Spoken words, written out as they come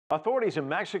Authorities in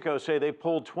Mexico say they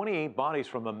pulled 28 bodies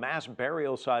from a mass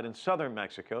burial site in southern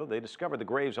Mexico. They discovered the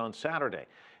graves on Saturday.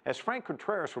 As Franc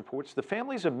Contreras reports, the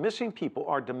families of missing people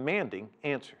are demanding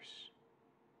answers.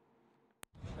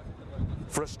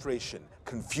 Frustration,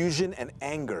 confusion, and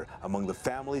anger among the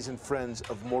families and friends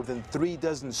of more than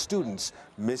 36 students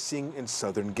missing in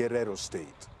southern Guerrero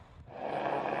state.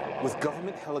 With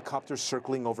government helicopters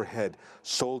circling overhead,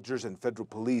 soldiers and federal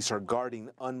police are guarding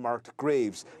unmarked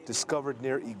graves discovered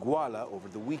near Iguala over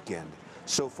the weekend.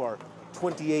 So far,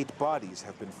 28 bodies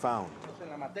have been found.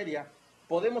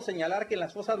 We are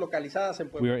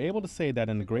able to say that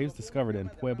in the graves discovered in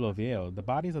Pueblo Viejo, the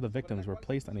bodies of the victims were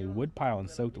placed on a wood pile and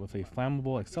soaked with a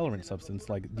flammable accelerant substance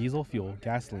like diesel fuel,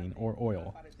 gasoline, or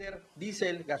oil.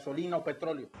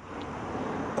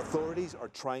 Authorities are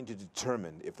trying to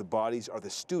determine if the bodies are the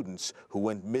students who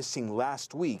went missing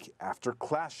last week after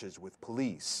clashes with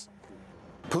police.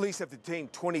 Police have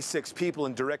detained 26 people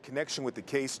in direct connection with the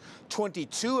case.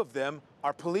 22 of them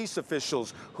are police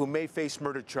officials who may face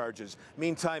murder charges.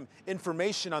 Meantime,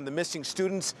 information on the missing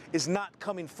students is not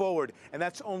coming forward, and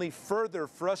that's only further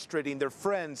frustrating their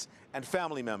friends and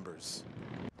family members.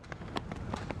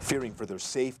 Fearing for their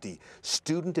safety,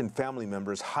 student and family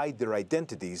members hide their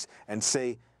identities and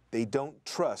say they don't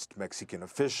trust Mexican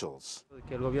officials.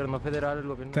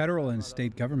 Federal and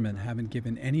state government haven't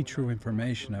given any true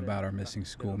information about our missing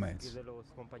schoolmates.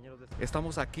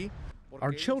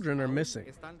 Our children are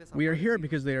missing. We are here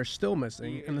because they are still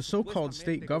missing, and the so-called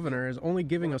state governor is only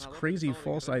giving us crazy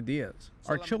false ideas.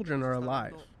 Our children are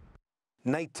alive.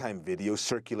 Nighttime video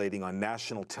circulating on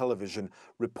national television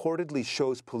reportedly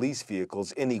shows police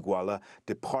vehicles in Iguala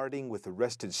departing with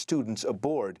arrested students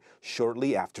aboard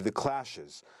shortly after the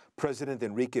clashes. President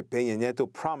Enrique Peña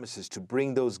Nieto promises to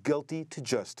bring those guilty to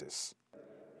justice.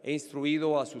 I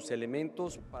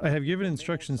have given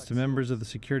instructions to members of the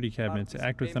Security Cabinet to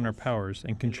act within our powers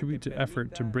and contribute to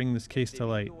effort to bring this case to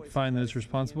light, find those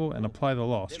responsible, and apply the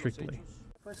law strictly.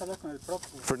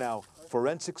 For now,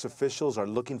 forensics officials are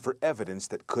looking for evidence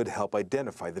that could help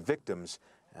identify the victims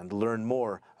and learn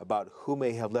more about who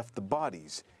may have left the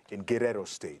bodies in Guerrero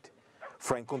State.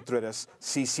 Franc Contreras,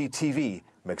 CCTV,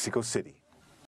 Mexico City.